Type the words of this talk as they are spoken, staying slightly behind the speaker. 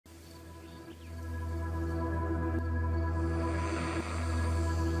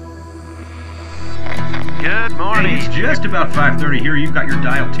Good morning. Hey, it's just about 5:30 here. You've got your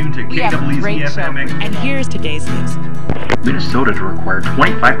dial tuned to KWZ FM. And here's today's news. Minnesota to require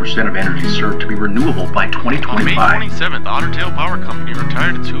 25% of energy served to be renewable by 2025. On May 27th, Otter Tail Power Company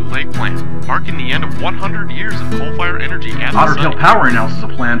retired its Hoot Lake Plant, marking the end of 100 years of coal-fired energy at Otter the Tail site. Power announces a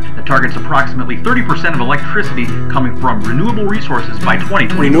plan that targets approximately 30% of electricity coming from renewable resources by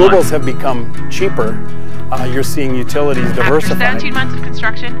 2025. Renewables have become cheaper. You're seeing utilities diversify. After 17 months of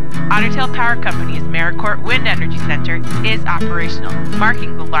construction, Otter Tail Power Company's Merricourt Wind Energy Center is operational,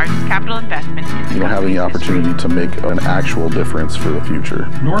 marking the largest capital investment in the You don't have any opportunity to make an actual difference for the future.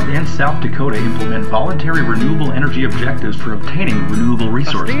 North and South Dakota implement voluntary renewable energy objectives for obtaining renewable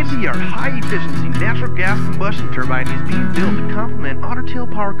resources. A state-of-the-art, high-efficiency natural gas combustion turbine is being built to complement Otter Tail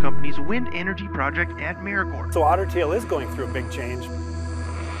Power Company's wind energy project at Merricourt. So Otter Tail is going through a big change.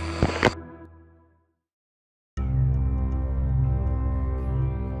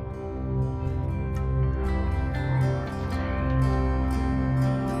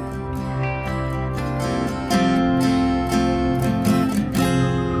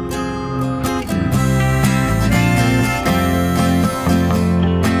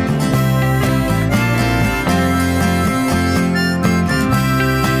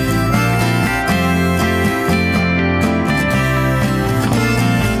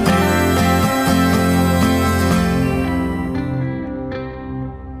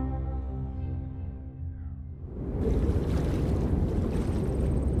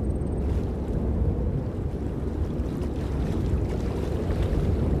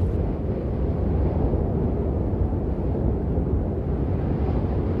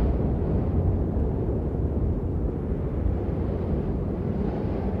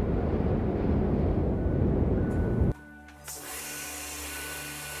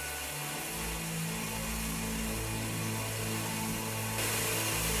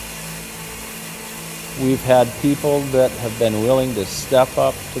 We've had people that have been willing to step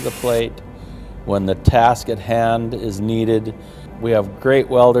up to the plate when the task at hand is needed. We have great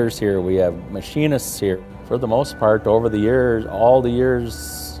welders here, we have machinists here. For the most part, over the years, all the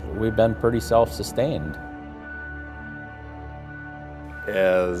years, we've been pretty self-sustained.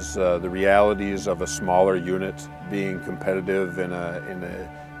 As the realities of a smaller unit being competitive in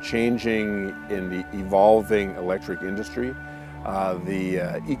a changing, in the evolving electric industry,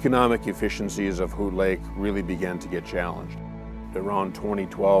 the economic efficiencies of Hoot Lake really began to get challenged. Around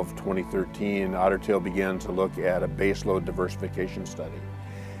 2012, 2013, Otter Tail began to look at a baseload diversification study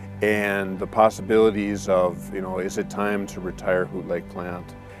and the possibilities of, is it time to retire Hoot Lake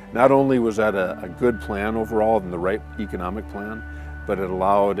Plant? Not only was that a good plan overall and the right economic plan, but it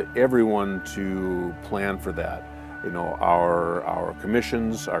allowed everyone to plan for that. Our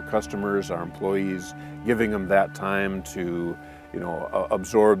commissions, our customers, our employees, giving them that time to,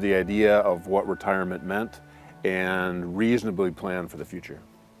 absorb the idea of what retirement meant and reasonably plan for the future.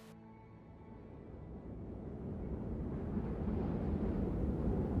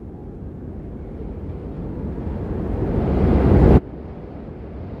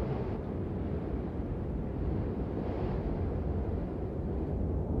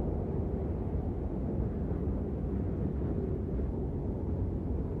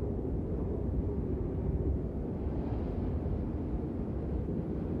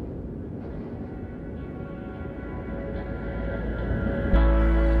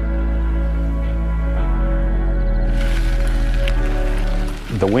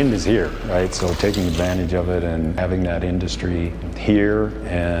 The wind is here, right? So taking advantage of it and having that industry here,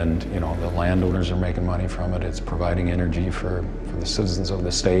 and the landowners are making money from it. It's providing energy for the citizens of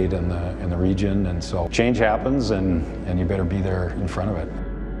the state and the region, and so change happens, and you better be there in front of it.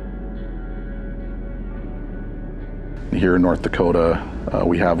 Here in North Dakota,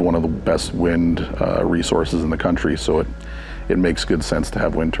 we have one of the best wind resources in the country, so it makes good sense to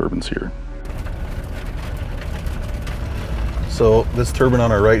have wind turbines here. So this turbine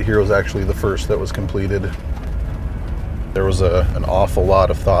on our right here was actually the first that was completed. There was an awful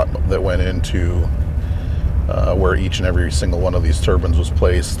lot of thought that went into where each and every single one of these turbines was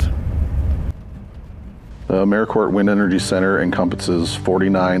placed. The Merricourt Wind Energy Center encompasses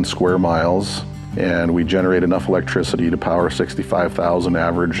 49 square miles, and we generate enough electricity to power 65,000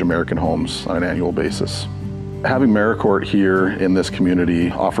 average American homes on an annual basis. Having Merricourt here in this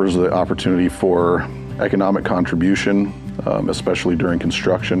community offers the opportunity for economic contribution, especially during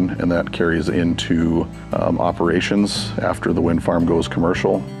construction, and that carries into operations after the wind farm goes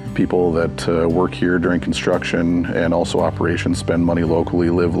commercial. People that work here during construction and also operations spend money locally,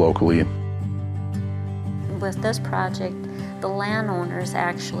 live locally. With this project, the landowners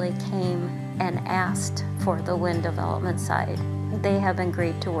actually came and asked for the wind development side. They have been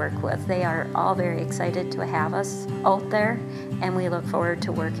great to work with. They are all very excited to have us out there, and we look forward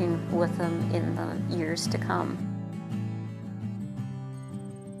to working with them in the years to come.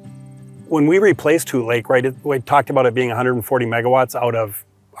 When we replaced Hoot Lake, right, we talked about it being 140 megawatts out of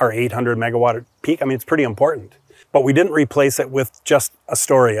our 800 megawatt peak. I mean, it's pretty important. But we didn't replace it with just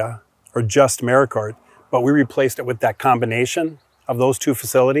Astoria or just Merricourt, but we replaced it with that combination of those two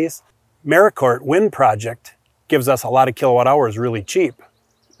facilities. Merricourt wind project gives us a lot of kilowatt hours really cheap,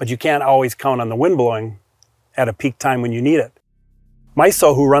 but you can't always count on the wind blowing at a peak time when you need it.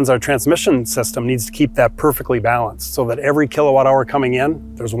 MISO, who runs our transmission system, needs to keep that perfectly balanced so that every kilowatt hour coming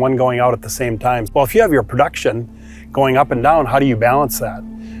in, there's one going out at the same time. Well, if you have your production going up and down, how do you balance that?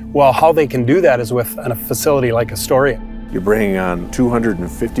 Well, how they can do that is with a facility like Astoria. You're bringing on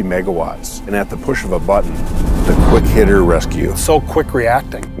 250 megawatts, and at the push of a button, the quick hitter rescue. So quick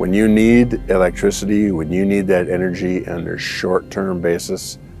reacting. When you need electricity, when you need that energy under short-term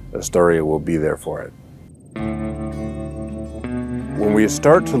basis, Astoria will be there for it. When we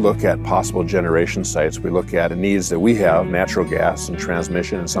start to look at possible generation sites, we look at the needs that we have, natural gas and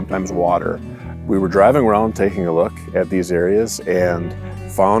transmission and sometimes water. We were driving around taking a look at these areas and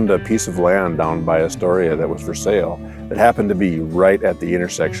found a piece of land down by Astoria that was for sale that happened to be right at the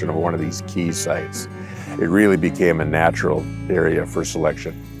intersection of one of these key sites. It really became a natural area for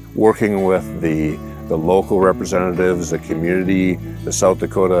selection. Working with the local representatives, the community, the South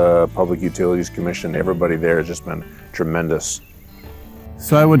Dakota Public Utilities Commission, everybody there has just been tremendous.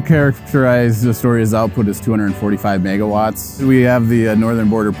 So I would characterize Astoria's output as 245 megawatts. We have the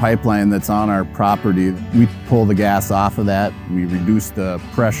Northern Border pipeline that's on our property. We pull the gas off of that. We reduce the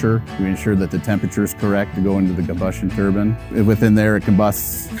pressure. We ensure that the temperature is correct to go into the combustion turbine. Within there, it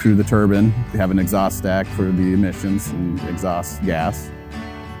combusts through the turbine. We have an exhaust stack for the emissions and exhaust gas.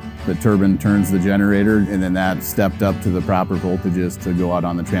 The turbine turns the generator, and then that's stepped up to the proper voltages to go out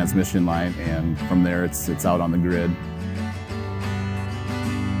on the transmission line, and from there it's out on the grid.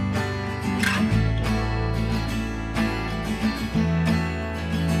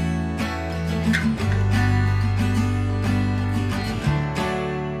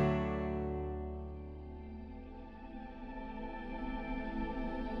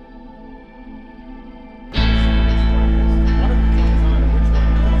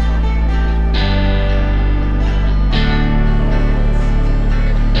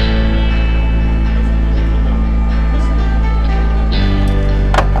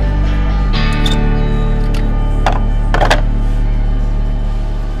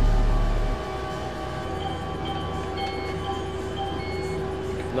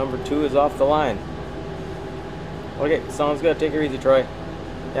 Number 2 is off the line. Okay, sounds good. Take her easy, Troy.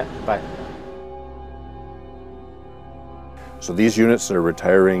 Yeah, bye. So these units that are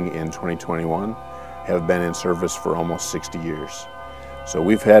retiring in 2021 have been in service for almost 60 years. So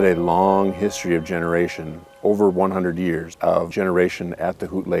we've had a long history of generation, over 100 years of generation at the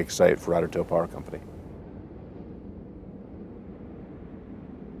Hoot Lake site for Otter Tail Power Company.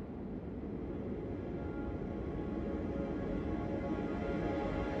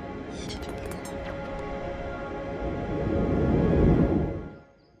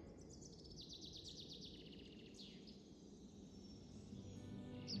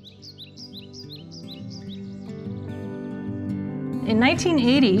 In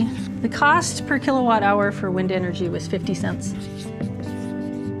 1980, the cost per kilowatt hour for wind energy was 50 cents.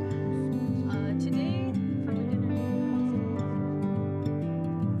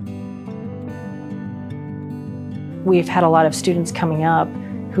 We've had a lot of students coming up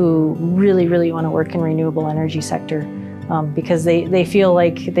who really want to work in renewable energy sector because they feel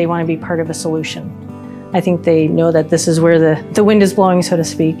like they want to be part of a solution. I think they know that this is where the wind is blowing, so to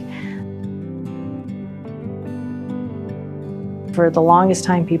speak. For the longest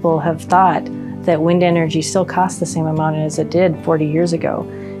time, people have thought that wind energy still costs the same amount as it did 40 years ago,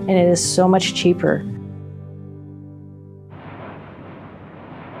 and it is so much cheaper.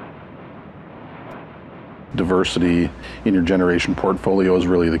 Diversity in your generation portfolio is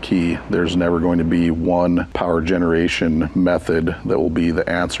really the key. There's never going to be one power generation method that will be the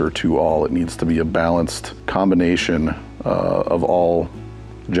answer to all. It needs to be a balanced combination of all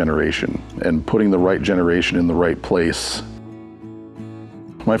generation, and putting the right generation in the right place.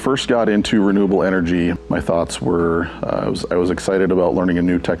 When I first got into renewable energy, my thoughts were, I was excited about learning a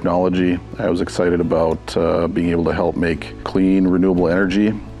new technology. I was excited about being able to help make clean, renewable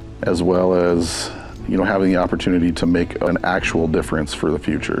energy, as well as having the opportunity to make an actual difference for the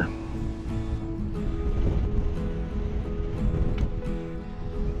future.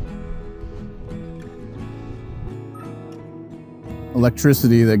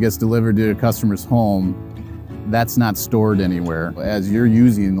 Electricity that gets delivered to a customer's home That's not stored anywhere. As you're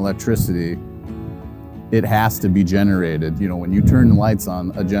using electricity, it has to be generated. You know, when you turn the lights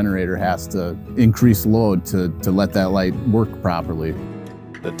on, a generator has to increase load to let that light work properly.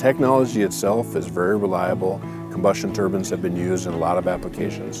 The technology itself is very reliable. Combustion turbines have been used in a lot of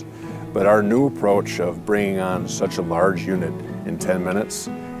applications. But our new approach of bringing on such a large unit in 10 minutes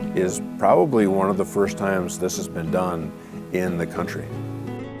is probably one of the first times this has been done in the country.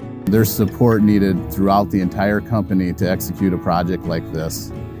 There's support needed throughout the entire company to execute a project like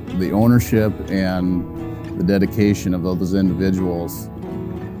this. The ownership and the dedication of those individuals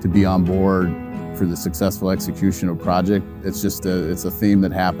to be on board for the successful execution of a project, it's a theme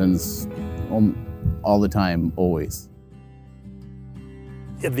that happens all the time, always.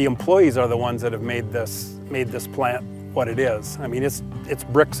 The employees are the ones that have made this plant what it is. I mean, it's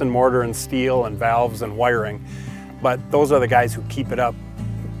bricks and mortar and steel and valves and wiring, but those are the guys who keep it up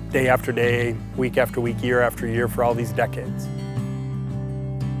day after day, week after week, year after year for all these decades.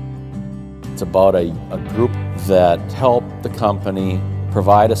 It's about a group that help the company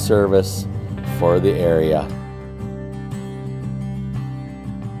provide a service for the area.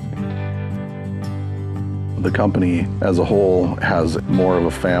 The company as a whole has more of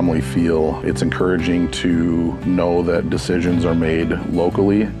a family feel. It's encouraging to know that decisions are made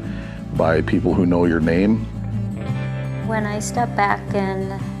locally by people who know your name. When I step back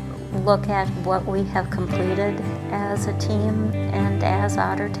and look at what we have completed as a team and as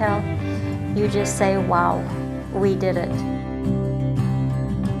Otter Tail, you just say, wow, we did it.